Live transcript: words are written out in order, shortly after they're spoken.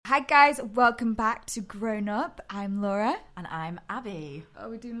Hi guys, welcome back to Grown Up. I'm Laura. And I'm Abby. Are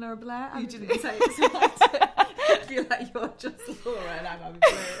we doing Laura Blair? You didn't say it, so I feel like you're just Laura and I'm Abby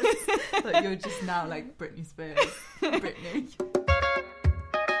Blair. Like you're just now like Britney Spears. Britney.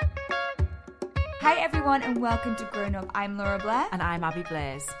 Hi everyone and welcome to Grown Up. I'm Laura Blair. And I'm Abby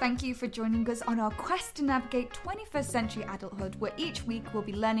Blaze. Thank you for joining us on our quest to navigate 21st century adulthood, where each week we'll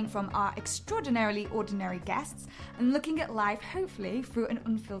be learning from our extraordinarily ordinary guests and looking at life, hopefully, through an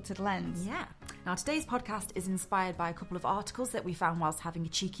unfiltered lens. Yeah. Now today's podcast is inspired by a couple of articles that we found whilst having a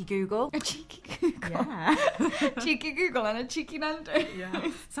cheeky Google. A cheeky Google? Yeah. Cheeky Google and a cheeky Nando.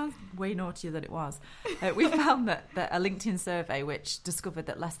 Yeah. Sounds way naughtier than it was. We found that a LinkedIn survey which discovered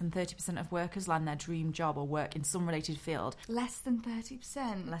that less than 30% of workers land their dream job or work in some related field. Less than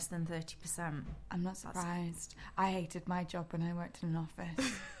 30%? Less than 30%. I'm not surprised. I hated my job when I worked in an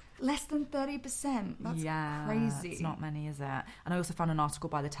office. Less than 30%. That's crazy. It's not many, is it? And I also found an article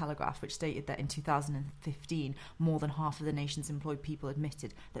by The Telegraph which stated that in 2015, more than half of the nation's employed people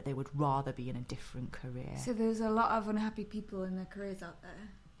admitted that they would rather be in a different career. So there's a lot of unhappy people in their careers out there.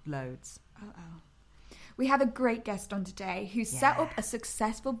 Loads. Uh-oh. We have a great guest on today who set up a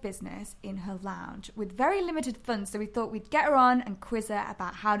successful business in her lounge with very limited funds, so we thought we'd get her on and quiz her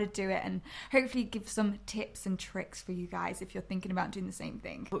about how to do it and hopefully give some tips and tricks for you guys if you're thinking about doing the same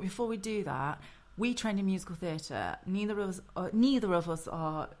thing. But before we do that, we trained in musical theatre. Neither of us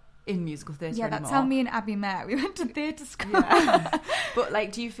are in musical theatre anymore. Yeah, that's how me and Abby met. We went to theatre school. Yeah. But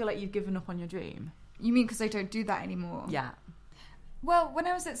like, do you feel like you've given up on your dream? You mean because I don't do that anymore? Yeah. Well, when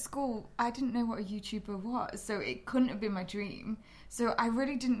I was at school, I didn't know what a YouTuber was, so it couldn't have been my dream. So I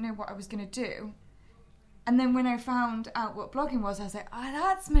really didn't know what I was going to do. And then when I found out what blogging was, I was like, oh,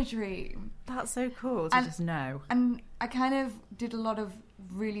 that's my dream. That's so cool to just know. And I kind of did a lot of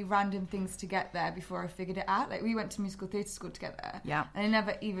really random things to get there before I figured it out. Like, we went to musical theatre school together. Yeah. And I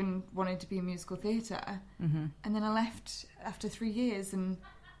never even wanted to be in musical theatre. Mm-hmm. And then I left after 3 years and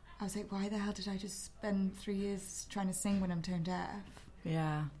I was like, why the hell did I just spend 3 years trying to sing when I'm tone deaf?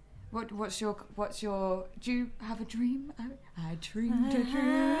 Yeah. What's your do you have a dream? I dreamed a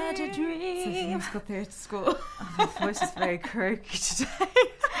dream. Since musical theatre school. My voice is very croaky today.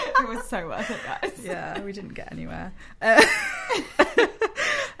 It was so worth it, guys. Yeah, we didn't get anywhere.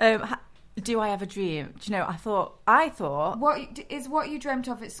 Do I have a dream? Do you know, I thought what you dreamt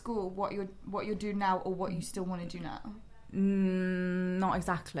of at school what you're doing now, or what you still want to do now? Not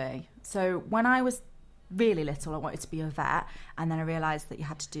exactly. So when I was really little, I wanted to be a vet, and then I realised that you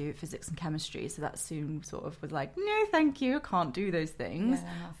had to do physics and chemistry, so that soon sort of was like, no thank you, can't do those things.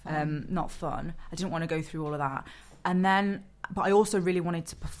 Yeah, not fun. I didn't want to go through all of that. And then, but I also really wanted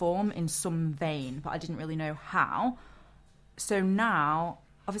to perform in some vein, but I didn't really know how. So now,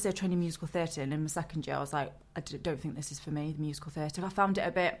 obviously I trained in musical theatre, and in my second year I was like, I don't think this is for me, the musical theatre. I found it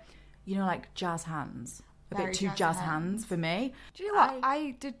a bit, like jazz hands. A bit too jazz hands for me. Do you know what?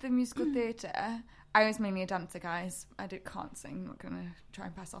 I did the musical theatre. I was mainly a dancer, guys. Can't sing. I'm not going to try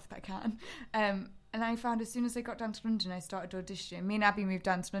and pass off that I can. And I found as soon as I got down to London, I started auditioning. Me and Abby moved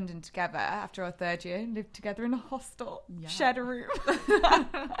down to London together after our third year, lived together in a hostel, shared a room.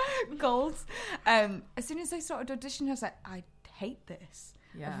 Goals. As soon as I started auditioning, I was like, I hate this.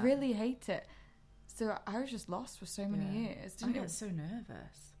 Yeah. I really hate it. So I was just lost for so many years. I get so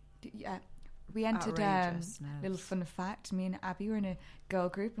nervous. Yeah. We entered, little fun fact, me and Abby were in a girl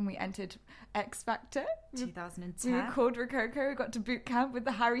group and we entered X Factor. 2010. We were called Rococo. We got to boot camp with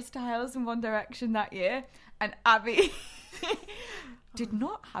the Harry Styles and One Direction that year. And Abby did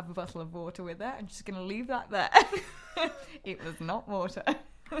not have a bottle of water with her. I'm just going to leave that there. It was not water.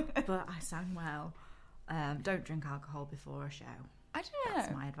 But I sang well. Don't drink alcohol before a show. I don't know.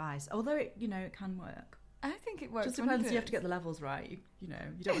 That's my advice. Although, it can work. I think it works. Just depends, you have to get the levels right. You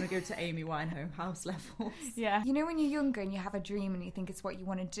don't want to go to Amy Winehouse levels. Yeah. You know, when you're younger and you have a dream and you think it's what you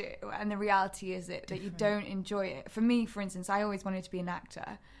want to do, and the reality is that you don't enjoy it. For me, for instance, I always wanted to be an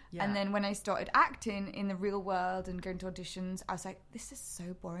actor. Yeah. And then when I started acting in the real world and going to auditions, I was like, this is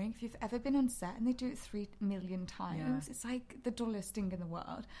so boring. If you've ever been on set and they do it 3 million times, it's like the dullest thing in the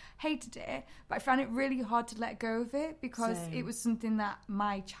world. Hated it, but I found it really hard to let go of it because it was something that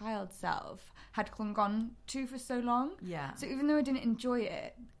my child self had clung on to for so long. Yeah. So even though I didn't enjoy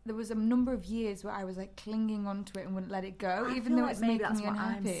it, there was a number of years where I was like clinging onto it and wouldn't let it go, even though it's making me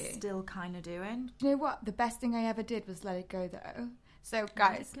unhappy. I'm still kind of doing. Do you know what? The best thing I ever did was let it go, though. So,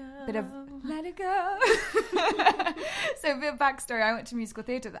 guys, bit of let it go. So, a bit of backstory. I went to musical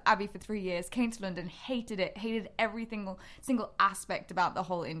theatre with Abby for 3 years, came to London, hated it, hated every single aspect about the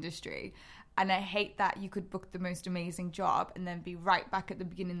whole industry. And I hate that you could book the most amazing job and then be right back at the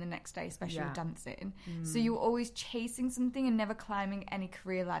beginning the next day, especially with dancing. So you're always chasing something and never climbing any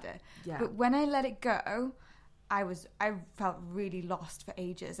career ladder. Yeah. But when I let it go, I felt really lost for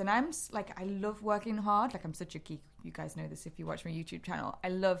ages. And I'm like, I love working hard. Like, I'm such a geek. You guys know this if you watch my YouTube channel. I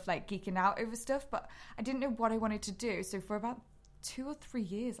love like geeking out over stuff, but I didn't know what I wanted to do. So for about 2 or 3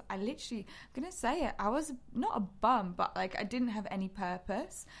 years, I literally, I'm gonna say it, I was not a bum, but like I didn't have any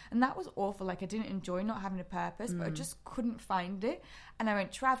purpose, and that was awful. Like, I didn't enjoy not having a purpose, but I just couldn't find it. And I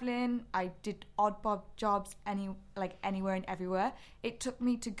went traveling. I did odd bob jobs anywhere and everywhere. It took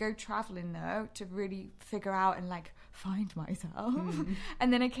me to go traveling though to really figure out and like find myself.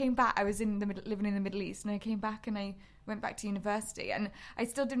 And then I came back. I was living in the Middle East, and I came back and I went back to university, and I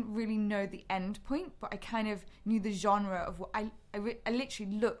still didn't really know the end point, but I kind of knew the genre of what I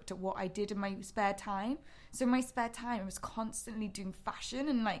literally looked at what I did in my spare time. So in my spare time, I was constantly doing fashion,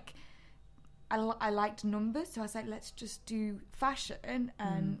 and like I liked numbers, so I was like, let's just do fashion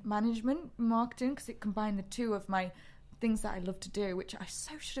and management, marketing, because it combined the two of my things that I love to do, which I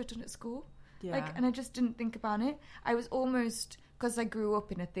so should have done at school. Yeah. Like, and I just didn't think about it. I was almost, because I grew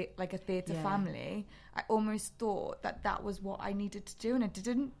up in a theatre family, I almost thought that was what I needed to do, and I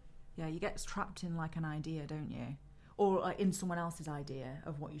didn't. Yeah, you get trapped in like an idea, don't you? Or in someone else's idea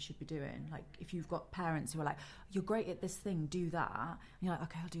of what you should be doing. Like, if you've got parents who are like, you're great at this thing, do that. And you're like,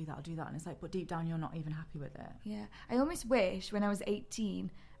 okay, I'll do that. And it's like, but deep down, you're not even happy with it. Yeah. I almost wish when I was 18,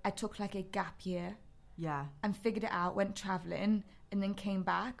 I took like a gap year. Yeah. And figured it out, went travelling, and then came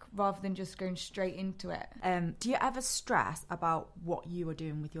back, rather than just going straight into it. Do you ever stress about what you are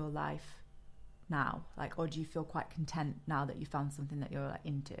doing with your life now? Like, or do you feel quite content now that you found something that you're like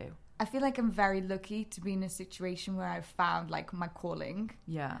into? I feel like I'm very lucky to be in a situation where I've found like my calling.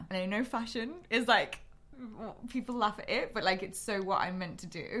 Yeah. And I know fashion is like, people laugh at it, but like it's so what I'm meant to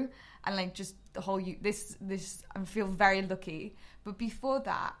do. And like just the whole this I feel very lucky. But before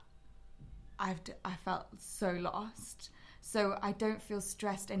that, I felt so lost. So I don't feel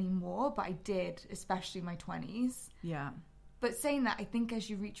stressed anymore, but I did, especially in my 20s. Yeah. But saying that, I think as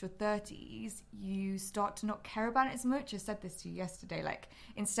you reach your 30s, you start to not care about it as much. I said this to you yesterday. Like,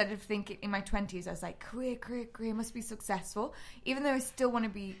 instead of thinking in my 20s, I was like, career, must be successful. Even though I still want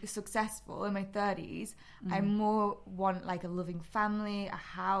to be successful in my 30s, I more want like a loving family, a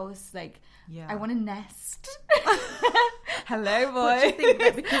house. Like, I want a nest. Hello, boy. What do you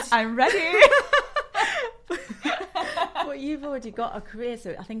think, because I'm ready. But you've already got a career,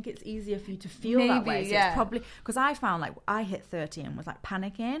 so I think it's easier for you to feel that way. So it's probably because I found like I hit 30 and was like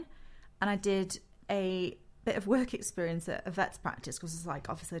panicking, and I did a bit of work experience at a vet's practice because it's like,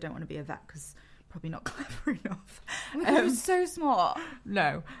 obviously I don't want to be a vet because probably not clever enough. You're so smart.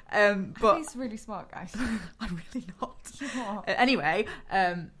 No, but he's really smart, guys. I'm really not. Anyway,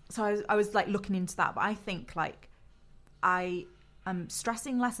 so I was like looking into that, but I think like I'm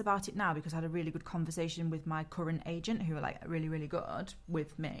stressing less about it now because I had a really good conversation with my current agent, who are like really, really good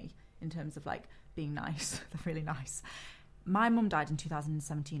with me in terms of like being nice. They're really nice. My mum died in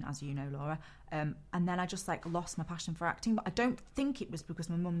 2017, as you know, Laura. And then I just like lost my passion for acting. But I don't think it was because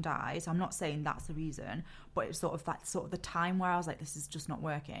my mum died. So I'm not saying that's the reason, but it's sort of the time where I was like, this is just not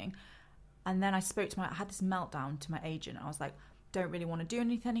working. And then I had this meltdown to my agent. I was like, don't really want to do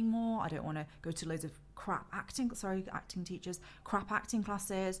anything anymore. I don't want to go to loads of acting teachers, crap acting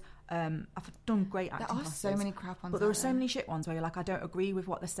classes. I've done great acting classes. There are so many crap ones. But there are so many shit ones where you're like, I don't agree with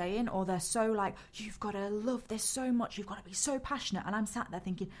what they're saying, or they're so like, you've got to love this so much, you've got to be so passionate. And I'm sat there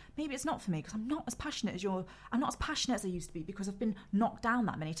thinking, maybe it's not for me because I'm not as passionate as I used to be because I've been knocked down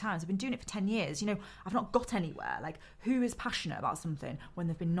that many times. I've been doing it for 10 years. You know, I've not got anywhere. Like, who is passionate about something when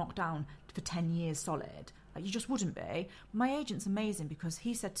they've been knocked down for 10 years solid? Like, you just wouldn't be. My agent's amazing because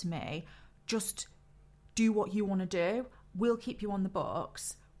he said to me, just do what you want to do. We'll keep you on the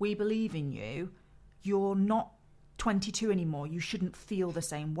books. We believe in you. You're not 22 anymore. You shouldn't feel the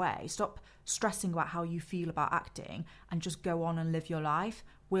same way. Stop stressing about how you feel about acting and just go on and live your life.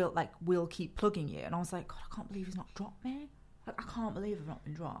 We'll keep plugging you. And I was like, God, I can't believe he's not dropped me. Like, I can't believe I've not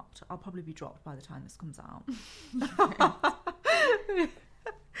been dropped. I'll probably be dropped by the time this comes out.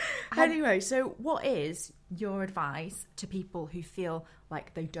 Anyway, so what is your advice to people who feel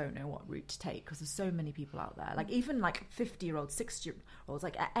like they don't know what route to take? Because there's so many people out there, like even like 50-year-olds, 60-year-olds,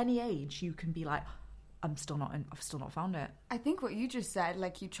 like at any age you can be like, I've still not found it. I think what you just said,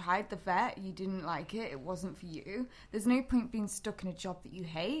 like you tried the vet, you didn't like it, it wasn't for you. There's no point being stuck in a job that you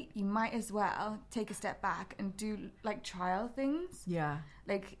hate. You might as well take a step back and do like trial things. Yeah.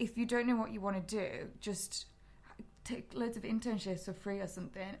 Like if you don't know what you want to do, just take loads of internships for free or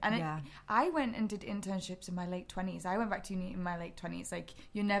something. And I went and did internships in my late 20s. I went back to uni in my late 20s. Like,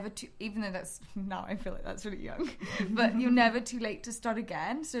 you're never too, even though that's, now I feel like that's really young, but you're never too late to start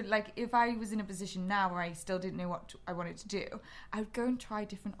again. So, like, if I was in a position now where I still didn't know what I wanted to do, I would go and try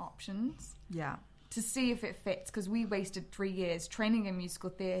different options. Yeah. To see if it fits, because we wasted 3 years training in musical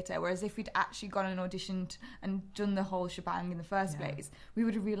theatre, whereas if we'd actually gone and auditioned and done the whole shebang in the first place, we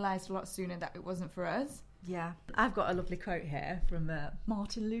would have realised a lot sooner that it wasn't for us. Yeah. I've got a lovely quote here from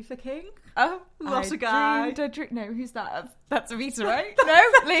Martin Luther King. Oh, what a guy. No, who's that? That's Evita, right? No,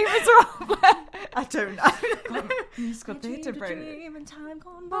 leave us off. I don't know. Musical theatre, bro. Dream and time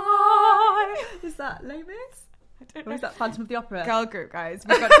gone by. Is that Les Mis? Or is that Phantom of the Opera? Girl group, guys.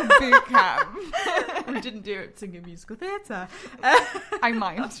 We got to boot camp. We didn't do it singing musical theatre. I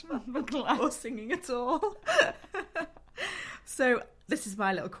might. Or singing at all. So this is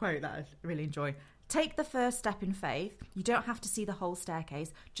my little quote that I really enjoy. Take the first step in faith. You don't have to see the whole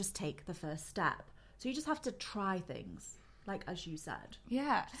staircase. Just take the first step. So you just have to try things. Like, as you said.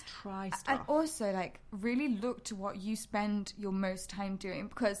 Yeah. Just try stuff. And also, like, really look to what you spend your most time doing.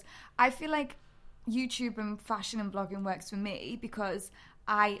 Because I feel like YouTube and fashion and blogging works for me because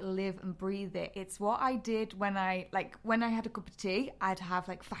I live and breathe it. It's what I did when I had a cup of tea, I'd have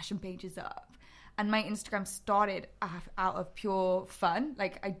like fashion pages up. And my Instagram started out of pure fun.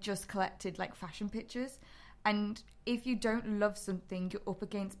 Like, I just collected like fashion pictures. And if you don't love something, you're up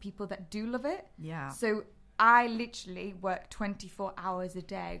against people that do love it. Yeah. So I literally work 24 hours a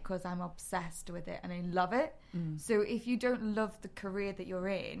day because I'm obsessed with it and I love it. So if you don't love the career that you're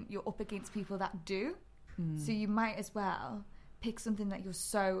in, you're up against people that do. So you might as well pick something that you're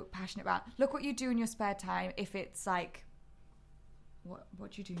so passionate about. Look what you do in your spare time. If it's like,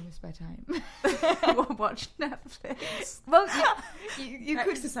 what do you do in your spare time? Watch Netflix. Well, you could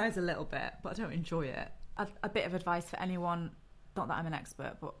exercise a little bit, but I don't enjoy it. A bit of advice for anyone, not that I'm an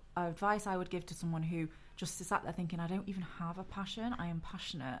expert, but advice I would give to someone who just sat there thinking, I don't even have a passion. I am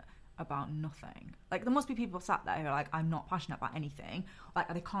passionate about nothing. Like, there must be people sat there who are like, I'm not passionate about anything.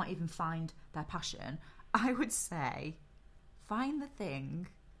 Like, they can't even find their passion. I would say, find the thing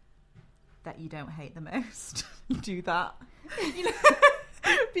that you don't hate the most. You do that. You know?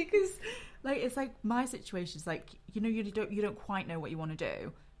 Because, like, it's like my situation is like, you know, you don't quite know what you want to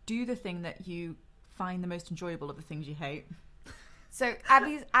do. Do the thing that you find the most enjoyable of the things you hate. So,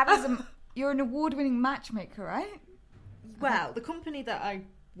 Abby's you're an award-winning matchmaker, right? Well, the company that I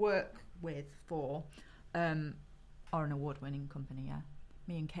work with for are an award-winning company, yeah.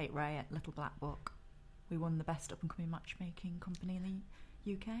 Me and Kate Ray at Little Black Book. We won the best up-and-coming matchmaking company in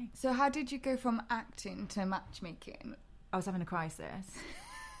the UK. So how did you go from acting to matchmaking? I was having a crisis,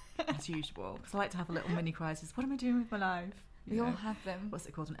 as usual. Because I like to have a little mini crisis. What am I doing with my life? We all have them. What's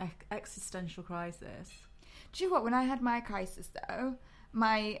it called? An existential crisis. Do you know what? When I had my crisis, though,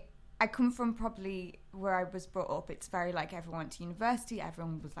 I come from probably where I was brought up. It's very like everyone went to university,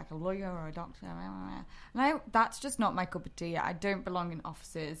 everyone was like a lawyer or a doctor. And that's just not my cup of tea. I don't belong in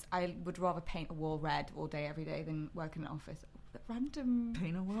offices. I would rather paint a wall red all day, every day than work in an office. Random.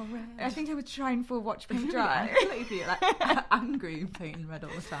 Paint a wall red. I think I would try and watch paint dry. I feel like angry painting red all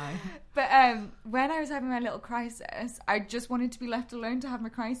the time. But when I was having my little crisis, I just wanted to be left alone to have my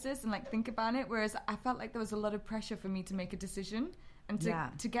crisis and like think about it. Whereas I felt like there was a lot of pressure for me to make a decision and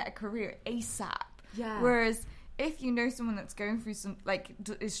to get a career ASAP. Yeah. Whereas if you know someone that's going through some, like,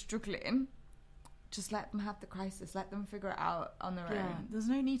 is struggling, just let them have the crisis. Let them figure it out on their own. There's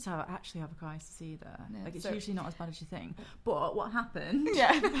no need to actually have a crisis either. No, like, it's usually not as bad as you think. But what happened...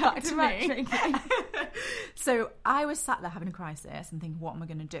 Yeah, back to me. So I was sat there having a crisis and thinking, what am I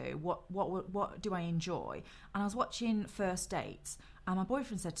going to do? What do I enjoy? And I was watching First Dates, and my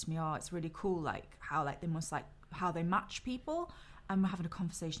boyfriend said to me, oh, it's really cool, like, how, like, they must, like, how they match people. And we're having a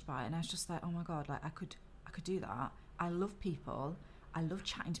conversation about it, and I was just like, oh my God, like, I could do that. I love people. I love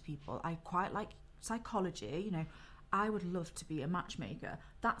chatting to people. I quite like psychology, you know. I would love to be a matchmaker.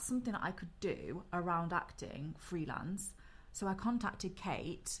 That's something that I could do around acting, freelance. So I contacted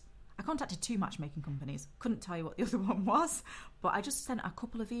Kate. I contacted 2 matchmaking companies. Couldn't tell you what the other one was, but I just sent a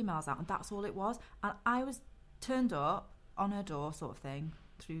couple of emails out, and that's all it was. And I was turned up on her door, sort of thing,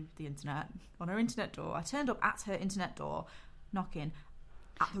 through the internet, on her internet door. I turned up at her internet door, knocking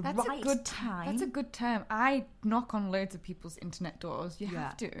at the right time. That's a good term. I knock on loads of people's internet doors. You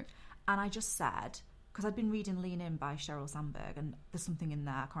have to. And I just said, because I'd been reading Lean In by Sheryl Sandberg, and there's something in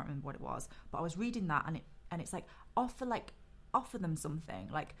there, I can't remember what it was, but I was reading that, and it's like, offer them something,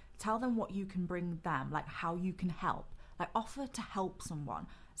 like, tell them what you can bring them, like, how you can help, like, offer to help someone.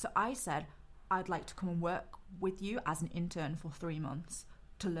 So I said, I'd like to come and work with you as an intern for 3 months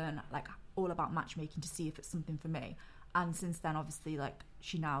to learn, like, all about matchmaking to see if it's something for me. And since then, obviously, like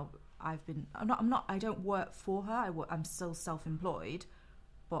I don't work for her. I'm still self-employed,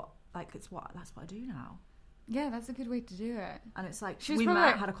 but like that's what I do now. Yeah, that's a good way to do it. And it's like, we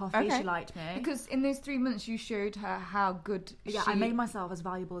met, had a coffee, okay. She liked me. Because in those 3 months, you showed her how good I made myself as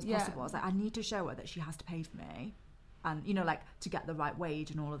valuable as possible. I was like, I need to show her that she has to pay for me. And, you know, like, to get the right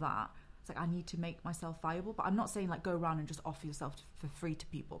wage and all of that. It's like, I need to make myself valuable. But I'm not saying, like, go around and just offer yourself for free to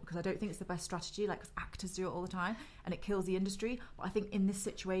people. Because I don't think it's the best strategy. Like, 'cause actors do it all the time. And it kills the industry. But I think in this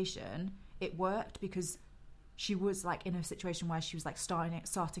situation, it worked because she was like in a situation where she was like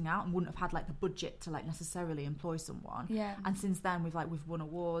starting out and wouldn't have had like the budget to like necessarily employ someone. Yeah. And since then we've won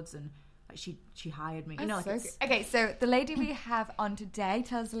awards and like she hired me. You know, like okay, so the lady we have on today,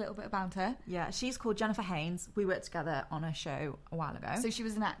 tell us a little bit about her. Yeah, she's called Jennifer Haynes. We worked together on a show a while ago. So she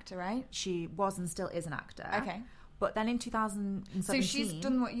was an actor, right? She was and still is an actor. Okay. But then in 2017... So she's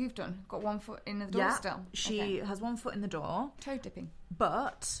done what you've done? Got one foot in the door still? She has one foot in the door. Toe dipping.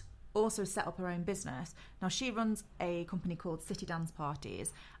 But also set up her own business. Now, she runs a company called City Dance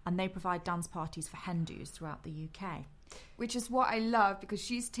Parties, and they provide dance parties for Hindus throughout the UK. Which is what I love, because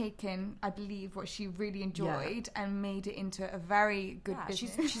she's taken, I believe, what she really enjoyed and made it into a very good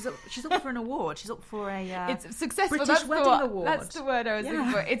business. She's up for an award. She's up for a it's successful. British Wedding Award. That's the word I was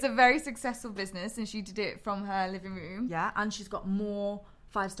looking for. It's a very successful business, and she did it from her living room. Yeah, and she's got more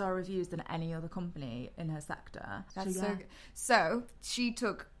 5-star reviews than any other company in her sector. That's so good. So she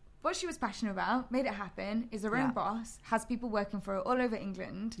took what she was passionate about, made it happen, is her own boss, has people working for her all over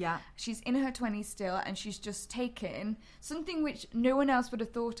England. Yeah. She's in her 20s still, and she's just taken something which no one else would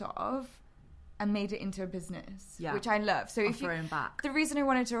have thought of and made it into a business, which I love. So off her own back. The reason I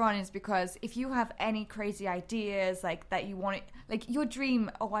wanted her on is because if you have any crazy ideas like that you want it, like your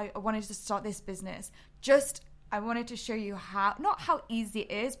dream, I wanted to start this business, I wanted to show you how, not how easy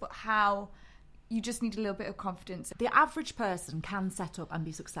it is, but how you just need a little bit of confidence. The average person can set up and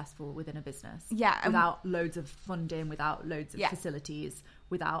be successful within a business. Yeah. Without loads of funding, without loads of facilities,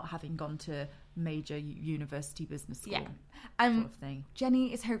 without having gone to major university business school. Yeah. Sort of thing.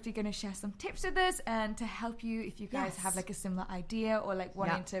 Jenny is hopefully going to share some tips with us and to help you if you guys have like a similar idea or like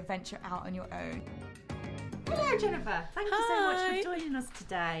wanting to venture out on your own. Hello, Jennifer. Thank you so much for joining us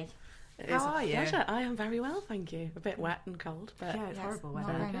today. How are you? Pleasure. I am very well, thank you. A bit wet and cold, but it's horrible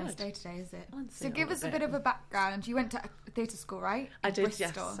weather. Not a very nice day today, is it? So give us a bit of a background. You went to theatre school, right? I did,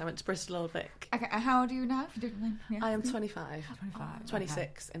 yes. I went to Bristol Old Vic. Okay, and how old are you now? If you don't mind me asking? I am 25.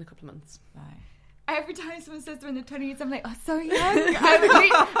 26 in a couple of months. Right. Every time someone says they're in their 20s, I'm like, oh, so young.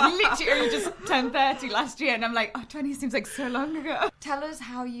 I literally only just turned 30 last year, and I'm like, 20 seems like so long ago. Tell us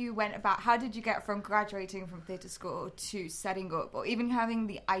how you went about, how did you get from graduating from theatre school to setting up, or even having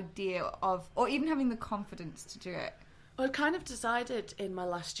the idea of, or even having the confidence to do it? Well, I kind of decided in my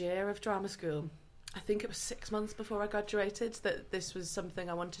last year of drama school, I think it was 6 months before I graduated, that this was something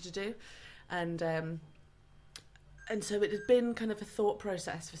I wanted to do. And so it had been kind of a thought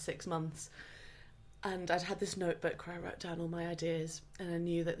process for 6 months. And I'd had this notebook where I wrote down all my ideas, and I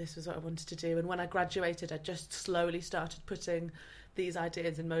knew that this was what I wanted to do. And when I graduated, I just slowly started putting these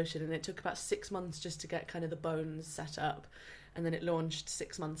ideas in motion, and it took about 6 months just to get kind of the bones set up. And then it launched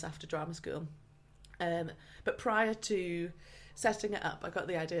 6 months after drama school. But prior to setting it up, I got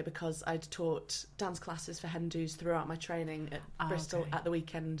the idea because I'd taught dance classes for Hindus throughout my training at Bristol at the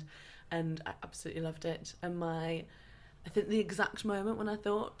weekend, and I absolutely loved it. And I think the exact moment when I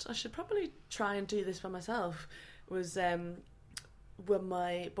thought I should probably try and do this for myself was when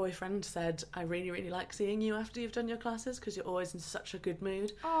my boyfriend said, I really, really like seeing you after you've done your classes because you're always in such a good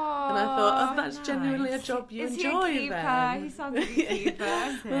mood. Aww, and I thought, that's genuinely a job you enjoy. Is he a keeper? He sounds like a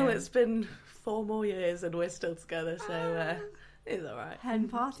keeper. Well, it's been 4 more years and we're still together, so it's all right. Hen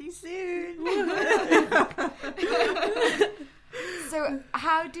party soon. So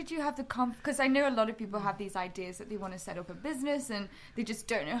how did you have the because I know a lot of people have these ideas that they want to set up a business and they just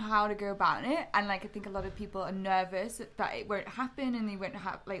don't know how to go about it, and like I think a lot of people are nervous that it won't happen and they won't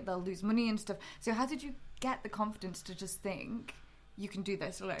have, like, they'll lose money and stuff. So how did you get the confidence to just think you can do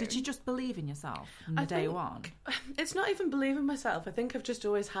this alone? Did you just believe in yourself from the day one? It's not even believing myself. I think I've just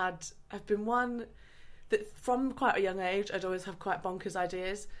always I've been one that from quite a young age, I'd always have quite bonkers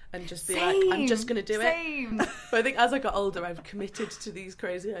ideas and just be like, I'm just going to do it. But I think as I got older, I've committed to these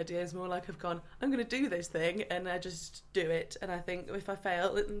crazy ideas more like I've gone, I'm going to do this thing, and I just do it. And I think if I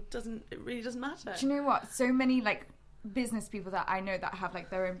fail, it really doesn't matter. Do you know what? So many, like, business people that I know that have like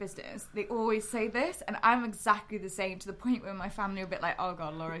their own business, they always say this, and I'm exactly the same, to the point where my family are a bit like, oh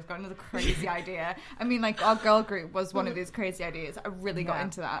god, Laura's got another crazy idea. I mean, like, our girl group was one of those crazy ideas. I really got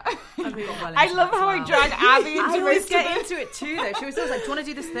into that. I love how I drag Abby into I always get into it too, though. She was always like, do you want to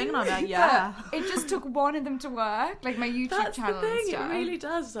do this thing? And I'm like, yeah. But it just took one of them to work, like my YouTube channel. The thing. And stuff. It really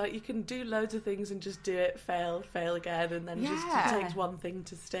does. Like, you can do loads of things and just do it, fail again, and then just it takes one thing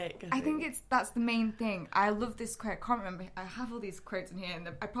to stick. I think that's the main thing. I love this quote. I can't remember. I have all these quotes in here, and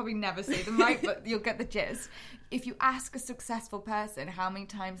I probably never say them right, but you'll get the gist. If you ask a successful person how many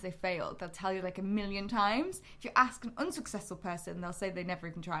times they failed, they'll tell you like 1,000,000 times. If you ask an unsuccessful person, they'll say they never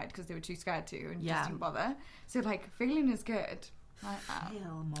even tried because they were too scared to and just didn't bother. So like, failing is good.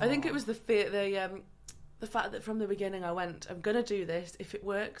 I think it was the fear, the fact that from the beginning I went, I'm gonna do this. If it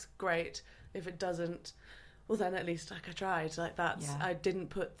works, great. If it doesn't, well then at least like I tried. Like I didn't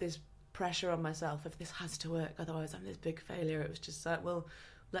put this pressure on myself if this has to work, otherwise I'm this big failure. It was just like, well,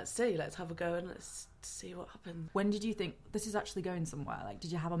 let's have a go and let's see what happens. When did you think this is actually going somewhere? Like,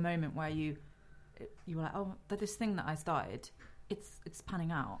 did you have a moment where you were like, oh, but this thing that I started, it's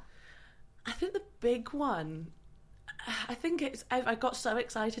panning out? I think the big one, I got so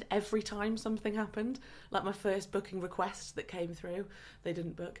excited every time something happened. Like my first booking request that came through, they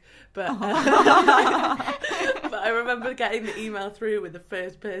didn't book, but but I remember getting the email through with the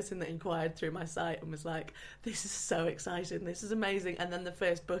first person that inquired through my site and was like, this is so exciting, this is amazing. And then the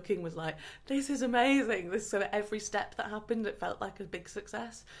first booking was like, this is amazing. So every step that happened, it felt like a big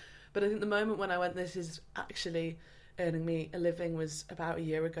success. But I think the moment when I went, this is actually earning me a living, was about a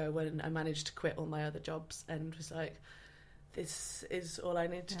year ago, when I managed to quit all my other jobs and was like, this is all I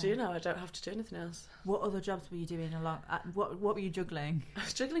need to do now. I don't have to do anything else. What other jobs were you doing what were you juggling? I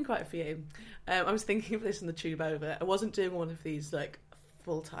was juggling quite a few. I was thinking of this on the tube over. I wasn't doing one of these like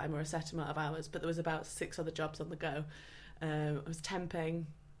full time or a set amount of hours, but there was about 6 other jobs on the go. I was temping.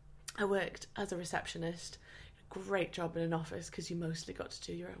 I worked as a receptionist. Great job in an office because you mostly got to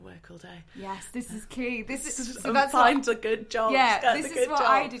do your own work all day. Yes, this is key. Find a good job. Yeah, this is what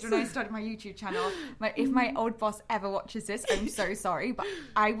I did when I started my YouTube channel. If my old boss ever watches this, I'm so sorry, but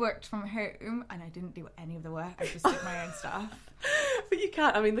I worked from home and I didn't do any of the work. I just did my own stuff. But you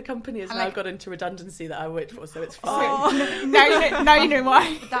can't. I mean, the company has now got into redundancy that I worked for, so it's fine. Oh. now you know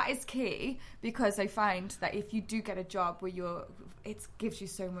why. That is key, because I find that if you do get a job where it gives you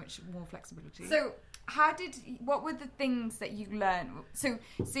so much more flexibility. So, what were the things that you learned? So,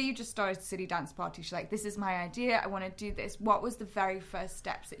 say you just started City Dance Party. She's like, this is my idea, I want to do this. What was the very first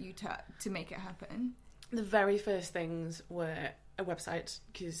steps that you took to make it happen? The very first things were a website,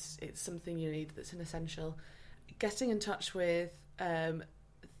 because it's something you need, that's an essential. Getting in touch with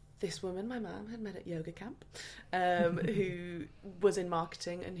this woman my mum had met at yoga camp, who was in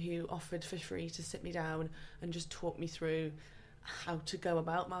marketing and who offered for free to sit me down and just talk me through how to go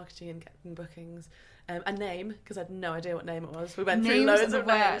about marketing and getting bookings. A name, because I had no idea what name it was. We went through loads of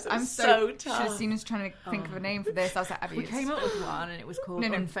names. I'm so tough. Should have seen us trying to think of a name for this. I was like, Abby. We came up with one and it was called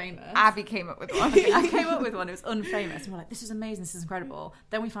Unfamous. Abby came up with one. I came up with one. It was Unfamous. And we're like, this is amazing. This is incredible.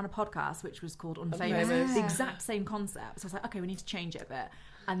 Then we found a podcast which was called Unfamous. The exact same concept. So I was like, okay, we need to change it a bit.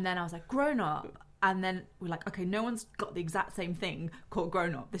 And then I was like, Grown Up. And then we're like, okay, no one's got the exact same thing called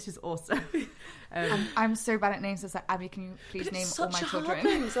Grown Up. This is awesome. I'm so bad at names. I was like, Abby, can you please name all my children?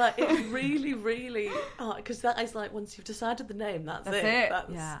 It's like, it's really, really hard, because that is like, once you've decided the name, that's it.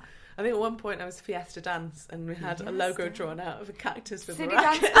 Yeah. I think at one point I was Fiesta Dance and we had a logo drawn out of a cactus with City a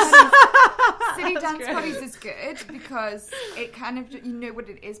racket. City Dance Parties is good because it kind of, you know what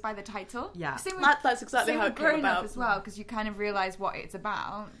it is by the title. Yeah. That's exactly how it came about. As well, because you kind of realise what it's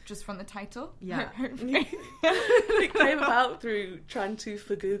about just from the title. Yeah. It came about through trying to,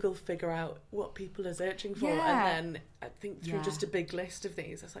 for Google, figure out what people are searching for. Yeah. And then I think through just a big list of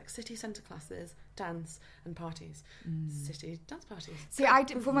these, it's like city centre classes, dance and parties. City dance parties. See, I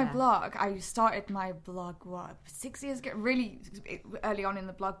did for my blog. I started my blog 6 years ago, really early on in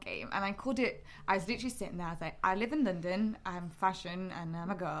the blog game, and I called it. I was literally sitting there. I was like, I live in London. I'm fashion, and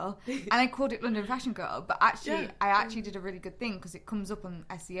I'm a girl, and I called it London Fashion Girl. But actually, I actually did a really good thing because it comes up on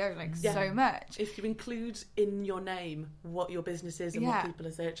SEO so much. If you include in your name what your business is and what people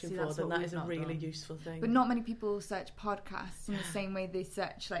are searching for, then that is a really useful thing. But not many people search podcasts in the same way they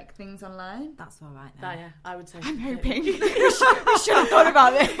search like things online. That's all right then. Yeah, I would say. I'm hoping. we should have thought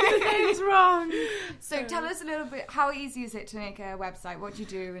about this. It's wrong. So tell us a little bit, how easy is it to make a website? What do you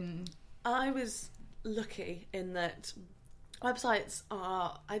do? And I was lucky in that websites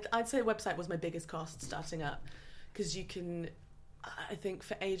are, I'd say website was my biggest cost starting up, because you can, I think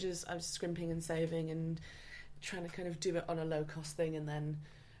for ages I was scrimping and saving and trying to kind of do it on a low cost thing, and then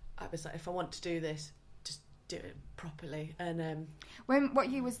I was like, if I want to do this, just do it properly. And what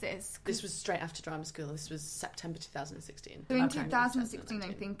year was this? This was straight after drama school. This was September 2016. So in 2016,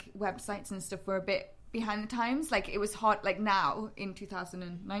 I think websites and stuff were a bit behind the times. Like, it was hard. Like, now in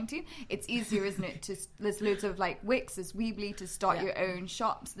 2019, it's easier, isn't it? There's loads of like Wix, there's Weebly to start your own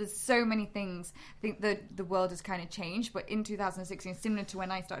shops. There's so many things. I think the world has kind of changed. But in 2016, similar to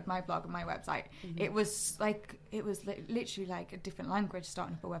when I started my blog and my website, it was literally like a different language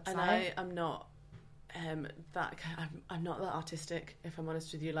starting up a website. And I am not I'm not that artistic, if I'm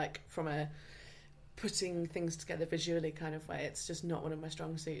honest with you. Like, from a putting things together visually kind of way, it's just not one of my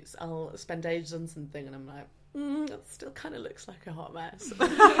strong suits. I'll spend ages on something and I'm like, it still kind of looks like a hot mess.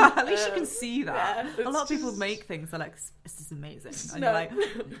 At least you can see that. Yeah, a lot of people make things, they're like, this is amazing. And you're like,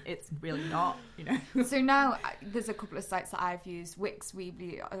 it's really not, you know. So now there's a couple of sites that I've used, Wix,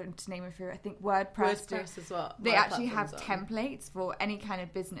 Weebly, to name a few. I think WordPress as well. They actually have templates for any kind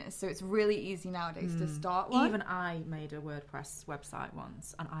of business, so it's really easy nowadays to start one. Even I made a WordPress website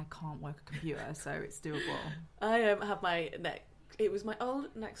once, and I can't work a computer, so it's doable. I have it was my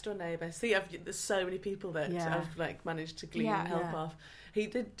old next door neighbour. See, there's so many people that I've like managed to glean help off. He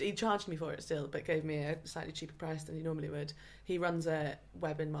charged me for it still, but gave me a slightly cheaper price than he normally would. He runs a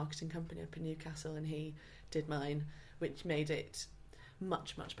web and marketing company up in Newcastle, and he did mine, which made it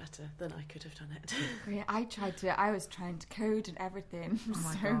much, much better than I could have done it. Yeah, I was trying to code and everything. Oh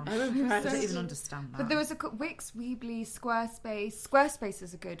my God. I don't even understand that. But there was a Wix, Weebly, Squarespace. Squarespace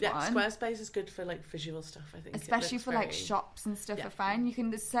is a good one. Yeah, Squarespace is good for like visual stuff, I think. Especially for like shops and stuff are fine.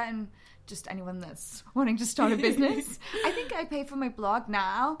 There's certain, just anyone that's wanting to start a business. I think I pay for my blog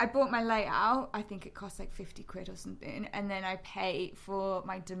now. I bought my layout. I think it costs like 50 quid or something. And then I pay for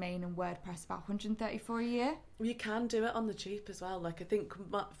my domain and WordPress about 134 a year. You can do it on the cheap as well. Like, I think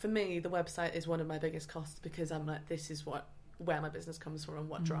for me, the website is one of my biggest costs, because I'm like, this is where my business comes from and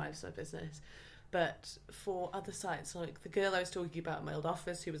what drives my business. But for other sites, like the girl I was talking about in my old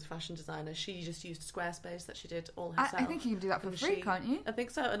office, who was a fashion designer, she just used Squarespace that she did all herself. I think you can do that for free, can't you? I think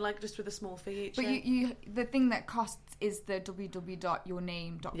so, and like just with a small fee each. But you the thing that costs is the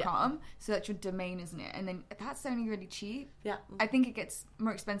www.yourname.com, so that's your domain, isn't it? And then that's only really cheap. Yeah. I think it gets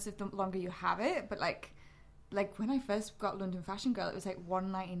more expensive the longer you have it, but like when I first got London Fashion Girl, it was like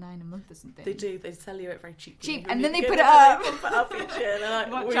 $1.99 a month or something. They sell you it very cheaply. And then they put it up. They put it up each year. They're like,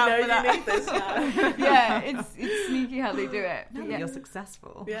 Watch we out know for you that. need this now. Yeah, it's sneaky how they do it. Yeah. You're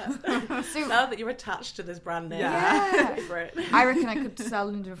successful. Yeah. So now that you're attached to this brand name, yeah. Great. I reckon I could sell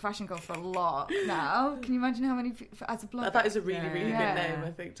London Fashion Girl for a lot now. Can you imagine how many as a blogger? That is a really, really Yeah. good name,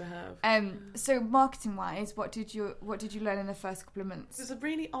 I think, to have. So marketing wise, what did you learn in the first couple of months? It was a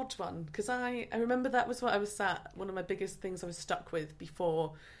really odd one, because I remember that was what I was one of my biggest things I was stuck with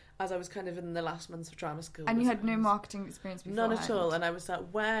before, as I was kind of in the last months of drama school. And you had no marketing experience before? None at all. And I was like,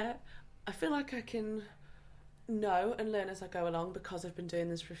 I feel like I can know and learn as I go along, because I've been doing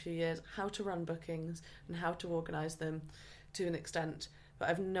this for a few years, how to run bookings and how to organise them to an extent, but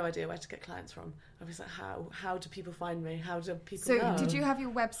I've no idea where to get clients from. I was like, how do people find me? How do people know? So did you have your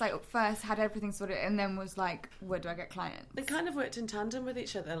website up first, had everything sorted, and then was like, where do I get clients? They kind of worked in tandem with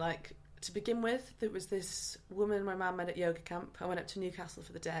each other. Like, to begin with, there was this woman my mum met at yoga camp. I went up to Newcastle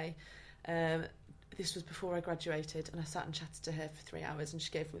for the day. This was before I graduated, and I sat and chatted to her for 3 hours, and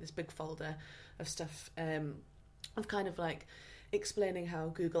she gave me this big folder of stuff, of kind of like explaining how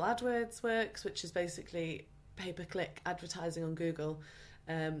Google AdWords works, which is basically pay-per-click advertising on Google,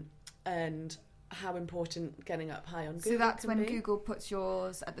 and how important getting up high on Google. So that's can when be. Google puts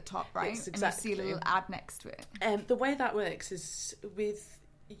yours at the top, right? Yes, exactly. And you see a little ad next to it. The way that works is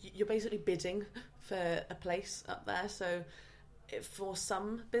you're basically bidding for a place up there. So for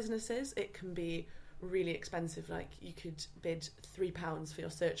some businesses, it can be really expensive. Like, you could bid £3 for your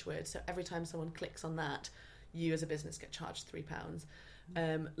search word. So every time someone clicks on that, you as a business get charged £3.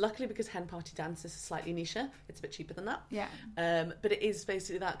 Luckily, because Hen Party Dance is slightly niche, it's a bit cheaper than that. Yeah. But it is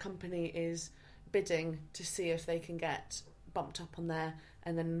basically that company is bidding to see if they can get bumped up on there.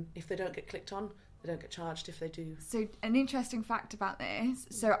 And then if they don't get clicked on, they don't get charged. If they do. So an interesting fact about this,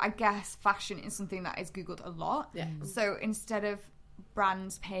 so I guess fashion is something that is Googled a lot. Yeah. So instead of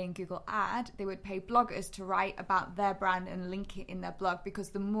brands paying Google ad, they would pay bloggers to write about their brand and link it in their blog, because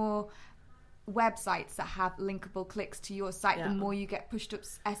the more websites that have linkable clicks to your site, the more you get pushed up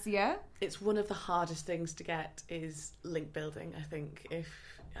SEO. It's one of the hardest things to get is link building, I think.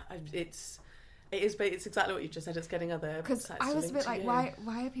 It's exactly what you just said. It's getting other because sites I was a bit like, you.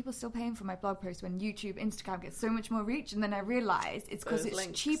 why are people still paying for my blog post when YouTube, Instagram gets so much more reach? And then I realised it's because it's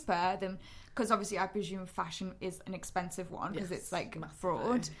links. cheaper than, because obviously I presume fashion is an expensive one because it's like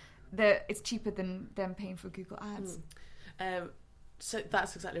fraud. It's cheaper than them paying for Google ads. So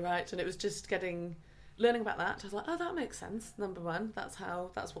that's exactly right. And it was just getting learning about that, I was like, oh, that makes sense. Number one, that's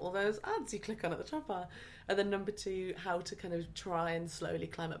what all those ads you click on at the top are. And then number two, how to kind of try and slowly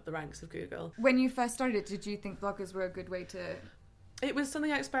climb up the ranks of Google. When you first started, did you think bloggers were a good way to... It was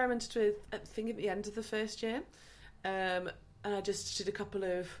something I experimented with, I think, at the end of the first year. And I just did a couple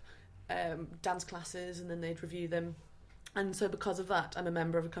of dance classes, and then they'd review them. And so because of that, I'm a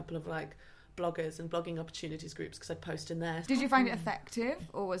member of a couple of like bloggers and blogging opportunities groups, because I'd post in there. Did you find it effective,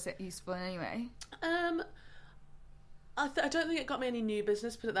 or was it useful in any way? I don't think it got me any new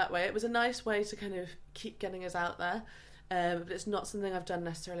business, put it that way. It was a nice way to kind of keep getting us out there. But it's not something I've done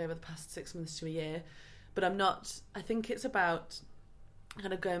necessarily over the past 6 months to a year. But I think it's about...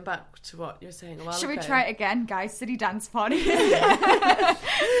 kind of going back to what you were saying a while ago. Should we try it again, guys? City dance party.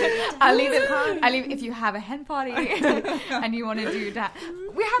 I'll leave it. If you have a hen party and you want to do that,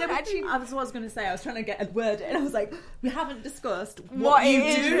 we haven't actually. I was going to say. I was trying to get a word in. I was like, we haven't discussed what you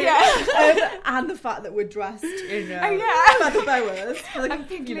do, and the fact that we're dressed in feather boas, like, a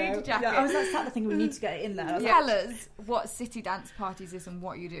pink lady jacket. Yeah, I was sat there thinking we need to get it in there. Tell us what City Dance Parties is and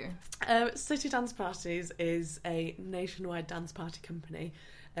what you do. City Dance Parties is a nationwide dance party company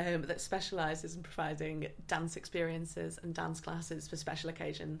that specialises in providing dance experiences and dance classes for special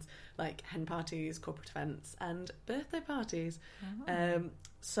occasions like hen parties, corporate events and birthday parties.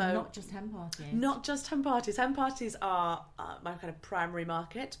 So not just hen parties. Not just hen parties. Hen parties are my kind of primary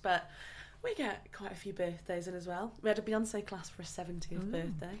market, but we get quite a few birthdays in as well. We had a Beyonce class for a 70th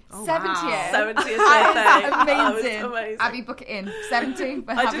birthday. Oh, 70th? Wow. 70th birthday. Amazing. Amazing. Abby, book it in. 70,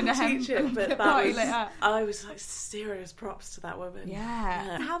 but I having didn't a teach it, but I was like, serious props to that woman.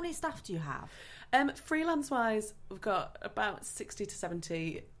 Yeah. How many staff do you have? Freelance-wise, we've got about 60 to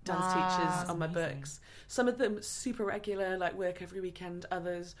 70 dance teachers on my books. Some of them super regular, like work every weekend.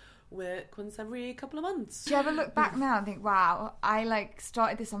 Others work once every couple of months. Do you ever look back now and think, wow, I like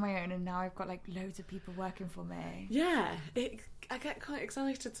started this on my own and now I've got like loads of people working for me? Yeah, I get quite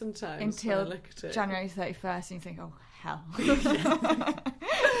excited sometimes until when I look at it. January 31st and you think, oh hell.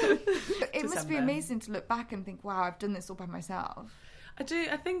 It must be amazing to look back and think, wow, I've done this all by myself. I do.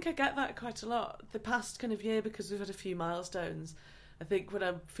 I think I get that quite a lot the past kind of year, because we've had a few milestones. I think when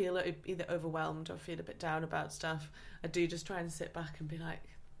I feel either overwhelmed or feel a bit down about stuff, I do just try and sit back and be like,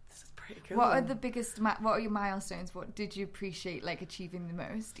 this is pretty cool. What are the biggest, what are your milestones? What did you appreciate like achieving the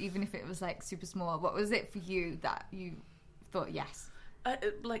most, even if it was like super small? What was it for you that you thought, yes?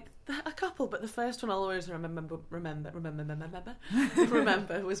 Like a couple, but the first one I'll always remember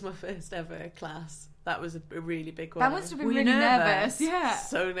was my first ever class. That was a really big one. That must have been really nervous. Yeah,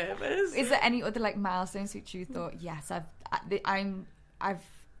 so nervous. Is there any other like milestones which you thought, yes, I've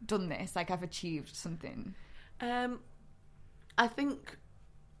done this, like I've achieved something? I think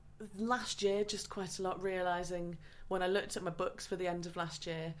last year just quite a lot, realising when I looked at my books for the end of last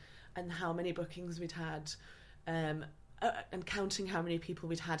year and how many bookings we'd had, and counting how many people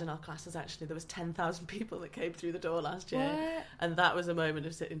we'd had in our classes. Actually, there was 10,000 people that came through the door last year. What? And that was a moment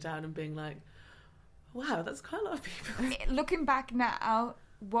of sitting down and being like, wow, that's quite a lot of people. Looking back now,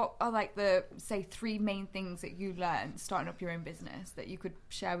 what are like the, say, 3 main things that you learned starting up your own business that you could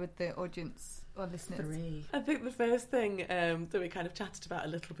share with the audience or listeners? 3. I think the first thing that we kind of chatted about a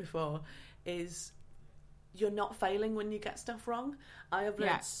little before is you're not failing when you get stuff wrong. I have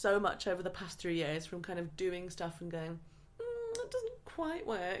learned so much over the past 3 years from kind of doing stuff and going, that doesn't quite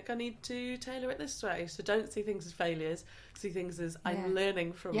work. I need to tailor it this way. So don't see things as failures. See things as I'm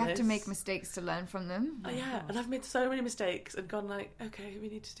learning from this. You have to make mistakes to learn from them. Oh, yeah, and I've made so many mistakes and gone like, okay, we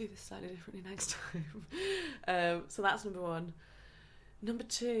need to do this slightly differently next time. So that's number 1. Number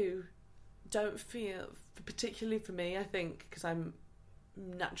 2, don't feel, particularly for me, I think, because I'm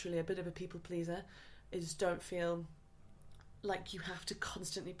naturally a bit of a people pleaser, is don't feel like you have to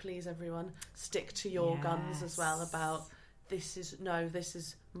constantly please everyone. Stick to your guns as well about this is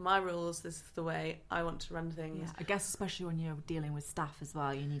my rules, this is the way I want to run things. I guess especially when you're dealing with staff as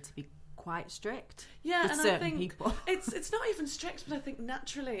well, you need to be quite strict. Yeah, with and certain I think people. it's not even strict, but I think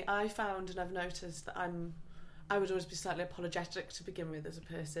naturally I found and I've noticed that I would always be slightly apologetic to begin with as a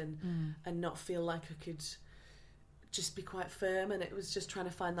person and not feel like I could just be quite firm, and it was just trying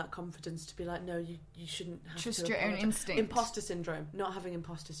to find that confidence to be like, no, you shouldn't have to trust your own instinct. Imposter syndrome, not having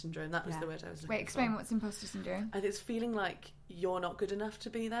imposter syndrome, that was the word I was looking for. Wait, explain what's imposter syndrome. And it's feeling like you're not good enough to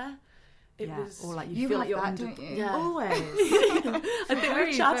be there. It was... Or like you feel like you're that, under... don't you? Yeah. Always. I think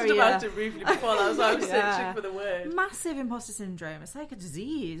we've chatted about it briefly before. I was searching for the word. Massive imposter syndrome. It's like a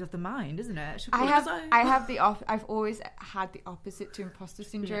disease of the mind, isn't it? I have I've always had the opposite to imposter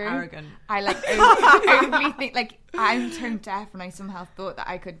syndrome. Arrogant. I like overly think, like, I'm tone deaf, and I somehow thought that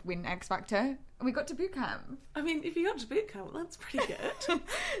I could win X Factor. And we got to boot camp. I mean, if you got to boot camp, that's pretty good.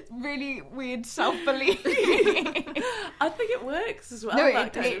 Really weird self-belief. I think it works as well. No,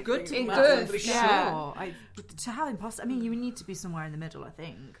 that kind it of good. thing. It Massively does. good. Yeah. To have imposter... I mean, you need to be somewhere in the middle, I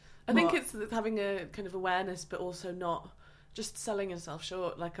think. I think it's having a kind of awareness, but also not just selling yourself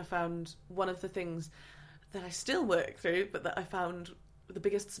short. Like, I found one of the things that I still work through, but that I found the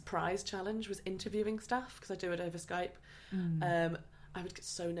biggest surprise challenge was interviewing staff, because I do it over Skype. I would get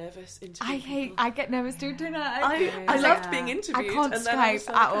so nervous interviewing I get nervous too, don't I? I loved being interviewed. I can't and then I was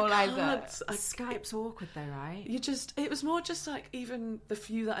Skype like, at all either. Skype's awkward though, right? It was more just like, even the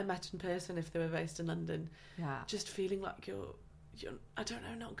few that I met in person, if they were based in London, just feeling like you're I don't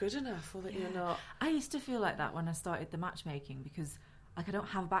know, not good enough, or that you're not. I used to feel like that when I started the matchmaking, because like I don't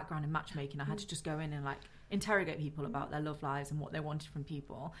have a background in matchmaking. I had to just go in and like interrogate people about their love lives and what they wanted from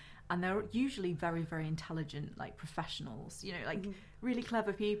people, and they're usually very, very intelligent, like professionals, you know, like really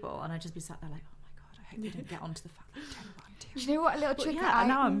clever people, and I'd just be sat there like, oh my god, I hope they don't get onto the fact that Do you know what a little trick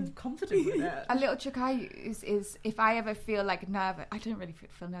now I'm confident with it. A little trick I use is, if I ever feel like nervous, I don't really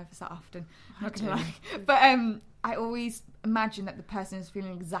feel nervous that often, I'm not gonna lie, but I always imagine that the person is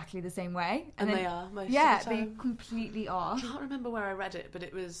feeling exactly the same way, and then, they are most of the they time. completely are. I can't remember where I read it, but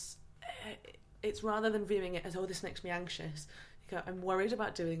it's rather than viewing it as, oh, this makes me anxious, you go, I'm worried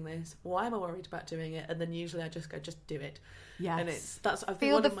about doing this, why am I worried about doing it, and then usually I just go, just do it. Yes. And that's I think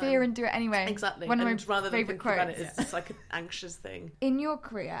feel the fear and do it anyway. Exactly. One of my rather than favourite thinking quotes. about it's like an anxious thing. In your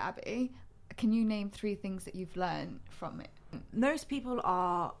career, Abby, can you name 3 things that you've learned from it? Most people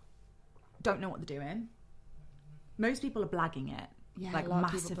don't know what they're doing. Most people are blagging it. Yeah, like a lot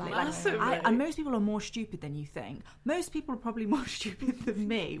of people massively. blag it. And most people are more stupid than you think. Most people are probably more stupid than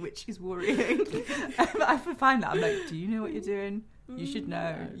me, which is worrying. I find that I'm like, do you know what you're doing? You should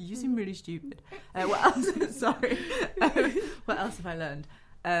know. You seem really stupid. What else? Sorry. What else have I learned?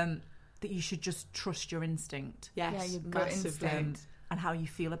 That you should just trust your instinct. Yes, yeah, your gut instinct. And how you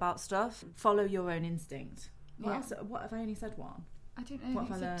feel about stuff. Follow your own instinct. Yeah. What have I only said one? I don't know. What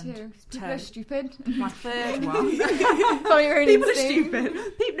have I learned? 2. People are stupid. My third one. Follow your own People instinct. are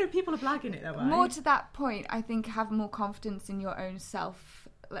stupid. People are blagging it though, right? More to that point, I think have more confidence in your own self,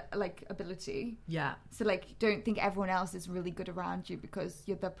 like ability. Yeah. So like, don't think everyone else is really good around you, because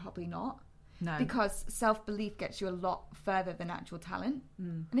they're probably not. No. Because self-belief gets you a lot further than actual talent.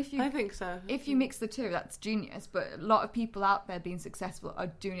 And I think so. If you mix the two, that's genius. But a lot of people out there being successful are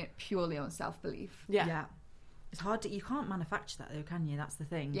doing it purely on self-belief. Yeah. It's hard you can't manufacture that though, can you? That's the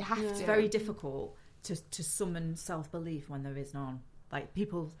thing. You have to. It's very difficult to summon self-belief when there is none. Like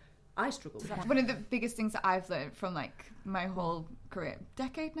I struggle with that. One of the biggest things that I've learned from like my whole career,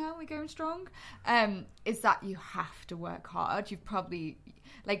 decade now, we're going strong, is that you have to work hard. You've probably,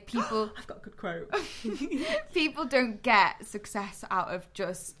 like, people... I've got a good quote. People don't get success out of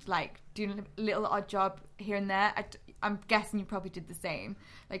just like doing a little odd job here and there. I'm guessing you probably did the same.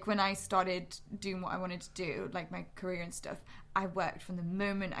 Like, when I started doing what I wanted to do, like my career and stuff, I worked from the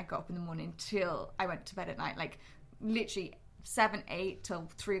moment I got up in the morning till I went to bed at night. Like, literally 7, 8 till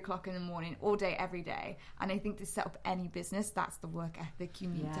 3 o'clock in the morning, all day, every day. And I think to set up any business, that's the work ethic you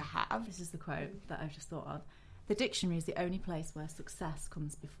need to have. This is the quote that I've just thought of. The dictionary is the only place where success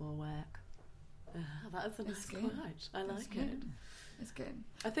comes before work. That's a nice quote. I like it. It's good.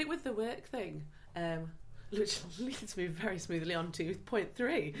 I think with the work thing, which leads me very smoothly on to point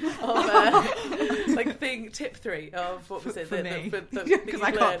 3 of tip 3 of what was it for me, because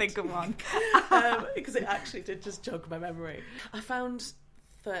I can't think of one, because it actually did just jog my memory. I found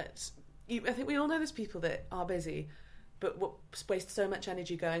that I think we all know there's people that are busy but waste so much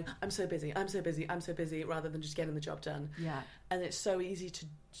energy going, I'm so busy, rather than just getting the job done. Yeah. And it's so easy to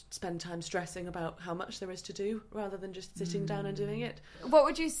spend time stressing about how much there is to do rather than just sitting down and doing it. What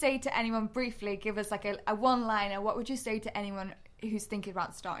would you say to anyone, briefly, give us like a one-liner, what would you say to anyone who's thinking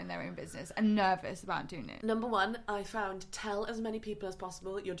about starting their own business and nervous about doing it? Number 1, I found, tell as many people as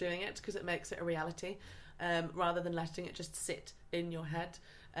possible that you're doing it, because it makes it a reality, rather than letting it just sit in your head.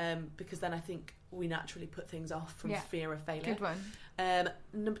 Because then I think we naturally put things off from fear of failure. Good one.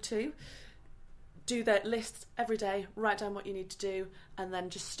 Number 2, do their lists every day, write down what you need to do, and then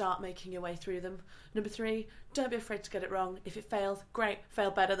just start making your way through them. Number 3, don't be afraid to get it wrong. If it fails, great,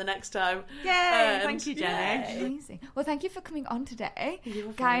 fail better the next time. Yay! Thank you, Jenny. Amazing. Well, thank you for coming on today. You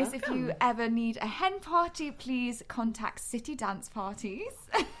were very Guys, welcome. if you ever need a hen party, please contact City Dance Parties.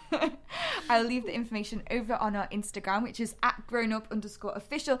 I'll leave the information over on our Instagram, which is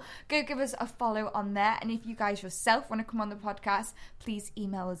 @grownup_official. Go give us a follow on there. And if you guys yourself want to come on the podcast, please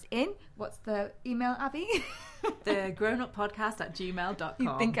email us in. What's the email, Abby? The grownuppodcast@gmail.com.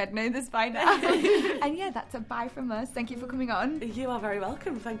 You'd think I'd know this by now. And yeah, that's a bye from us. Thank you for coming on. You are very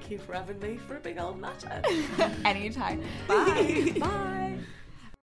welcome. Thank you for having me for a big old matter. Anytime. Bye. Bye.